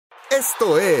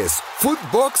Esto es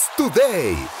Footbox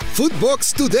Today.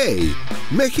 Footbox Today.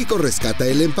 México rescata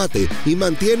el empate y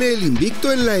mantiene el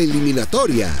invicto en la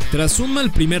eliminatoria. Tras un mal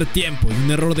primer tiempo y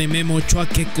un error de Memo Ochoa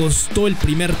que costó el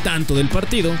primer tanto del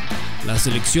partido, la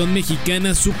selección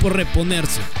mexicana supo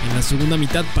reponerse en la segunda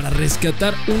mitad para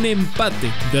rescatar un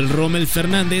empate del Rommel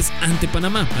Fernández ante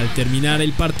Panamá. Al terminar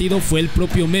el partido fue el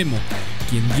propio Memo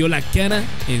quien dio la cara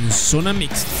en zona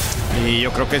mixta. Y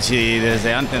yo creo que si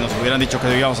desde antes nos hubieran dicho que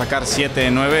debíamos sacar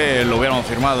 7-9, lo hubiéramos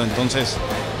firmado. Entonces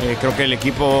creo que el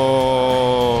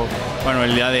equipo, bueno,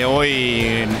 el día de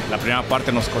hoy, la primera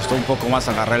parte nos costó un poco más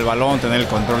agarrar el balón, tener el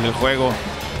control del juego,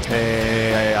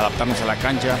 adaptarnos a la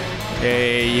cancha.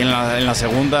 Y en la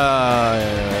segunda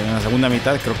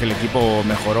mitad creo que el equipo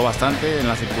mejoró bastante en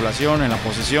la circulación, en la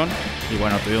posesión, y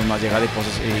bueno, tuvimos más llegada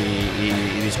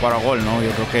y disparo a gol, ¿no?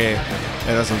 Yo creo que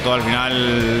el resultado al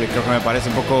final creo que me parece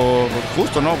un poco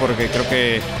justo, ¿no? Porque creo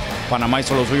que Panamá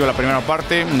hizo lo suyo la primera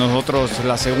parte, nosotros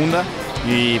la segunda,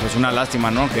 y pues una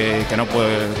lástima, ¿no? Que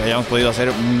hayamos podido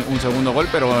hacer un segundo gol,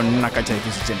 pero en una cancha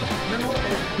difícil siempre.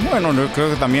 Bueno, yo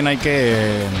creo que también hay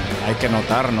que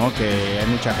notar, ¿no? Que hay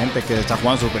mucha gente que está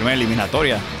jugando su primera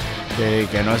eliminatoria,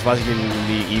 que no es fácil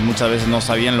y muchas veces no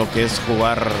sabían lo que es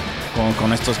jugar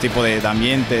con estos tipos de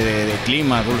ambiente, de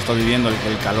clima. Tú lo estás viviendo,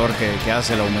 el calor que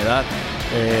hace, la humedad,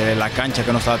 la cancha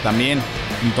que no estaba tan bien.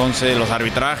 Entonces los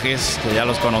arbitrajes, que ya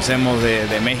los conocemos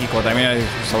de México, también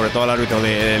sobre todo el árbitro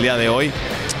del día de hoy,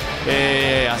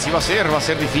 así va a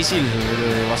ser difícil,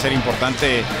 va a ser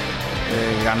importante.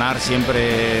 Ganar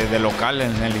siempre de local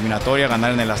en la eliminatoria,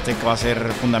 ganar en el Azteca va a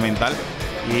ser fundamental,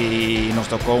 y nos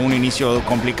tocó un inicio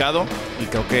complicado y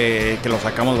creo que lo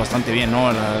sacamos bastante bien,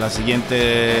 ¿no? Los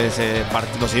siguientes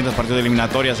partidos de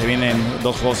eliminatoria se vienen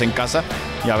 2 juegos en casa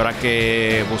y habrá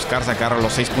que buscar sacar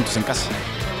los 6 puntos en casa.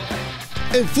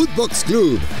 En Footbox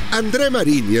Club, André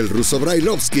Marín y el ruso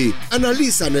Brailovsky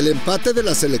analizan el empate de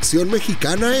la selección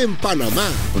mexicana en Panamá.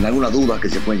 Con algunas dudas que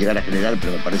se pueden llegar a generar,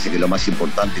 pero me parece que lo más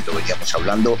importante, y lo veníamos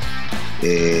hablando,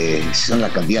 son la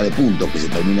cantidad de puntos que se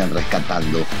terminan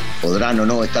rescatando. Podrán o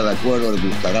no estar de acuerdo, les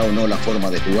gustará o no la forma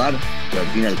de jugar, pero al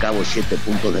fin y al cabo 7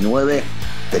 puntos de 9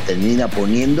 te termina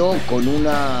poniendo con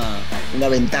una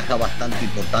ventaja bastante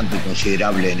importante y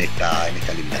considerable en esta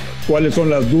eliminatoria. ¿Cuáles son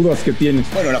las dudas que tienes?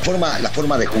 Bueno, la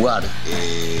forma de jugar,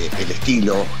 el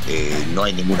estilo, no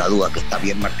hay ninguna duda que está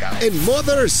bien marcado. En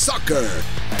Mother Soccer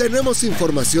tenemos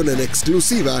información en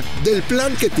exclusiva del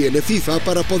plan que tiene FIFA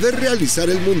para poder realizar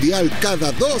el mundial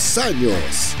cada 2 años.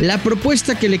 La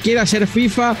propuesta que le quiere hacer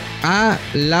FIFA a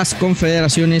las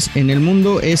confederaciones en el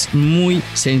mundo es muy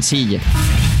sencilla.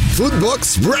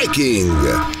 Footbox Breaking.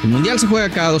 El mundial se juega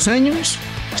cada 2 años.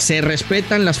 Se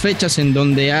respetan las fechas en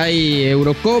donde hay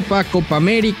Eurocopa, Copa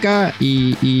América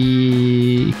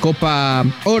y Copa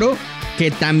Oro,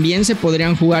 que también se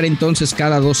podrían jugar entonces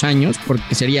cada 2 años,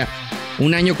 porque sería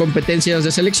un año competencias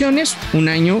de selecciones, un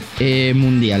año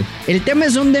mundial. El tema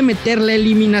es dónde meter la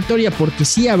eliminatoria, porque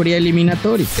sí habría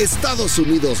eliminatoria. Estados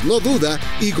Unidos no duda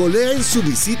y golea en su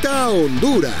visita a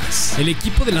Honduras. El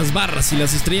equipo de las barras y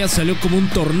las estrellas salió como un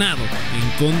tornado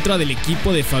en contra del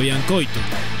equipo de Fabián Coito.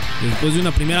 Después de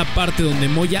una primera parte donde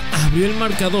Moya abrió el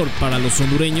marcador para los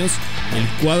hondureños, el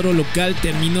cuadro local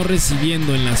terminó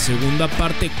recibiendo en la segunda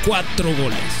parte 4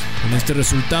 goles. Con este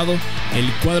resultado,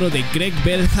 el cuadro de Greg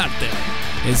Bell-Harter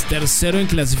es tercero en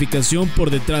clasificación por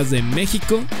detrás de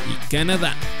México y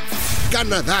Canadá.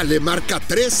 Canadá le marca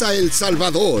 3 a El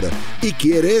Salvador y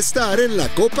quiere estar en la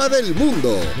Copa del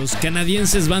Mundo. Los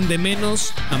canadienses van de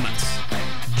menos a más.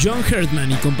 John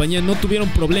Herdman y compañía no tuvieron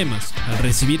problemas al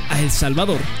recibir a El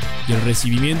Salvador, y el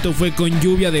recibimiento fue con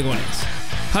lluvia de goles.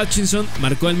 Hutchinson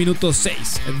marcó al minuto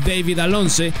 6, David al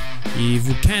 11 y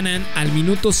Buchanan al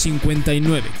minuto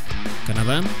 59.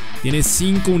 Canadá tiene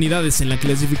 5 unidades en la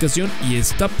clasificación y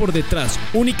está por detrás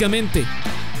únicamente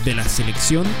de la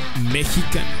selección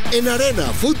mexicana. En Arena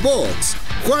Footbox,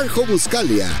 Juanjo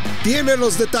Buscalia tiene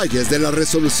los detalles de la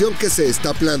resolución que se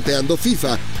está planteando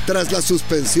FIFA tras la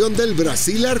suspensión del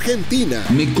Brasil-Argentina.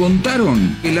 Me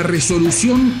contaron que la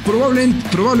resolución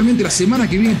probablemente la semana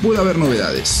que viene pueda haber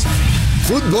novedades.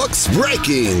 Footbox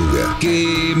Breaking.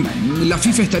 Que la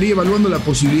FIFA estaría evaluando la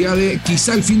posibilidad de,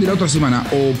 quizá al fin de la otra semana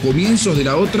o comienzos de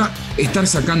la otra, estar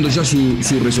sacando ya su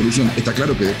resolución. Está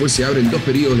claro que después se abren 2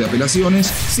 periodos de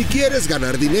apelaciones. Si quieres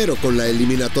ganar dinero con la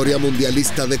eliminatoria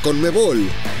mundialista de Conmebol,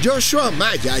 Joshua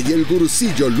Maya y el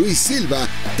gurucillo Luis Silva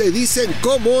te dicen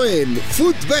cómo en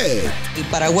Footbet. Y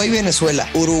Paraguay-Venezuela,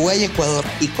 Uruguay-Ecuador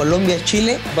y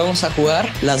Colombia-Chile vamos a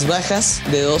jugar las bajas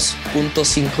de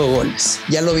 2.5 goles.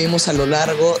 Ya lo vimos a lo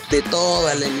largo de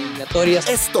toda la eliminatoria.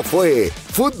 Esto fue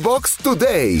Footbox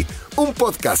Today, un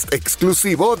podcast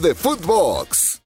exclusivo de Footbox.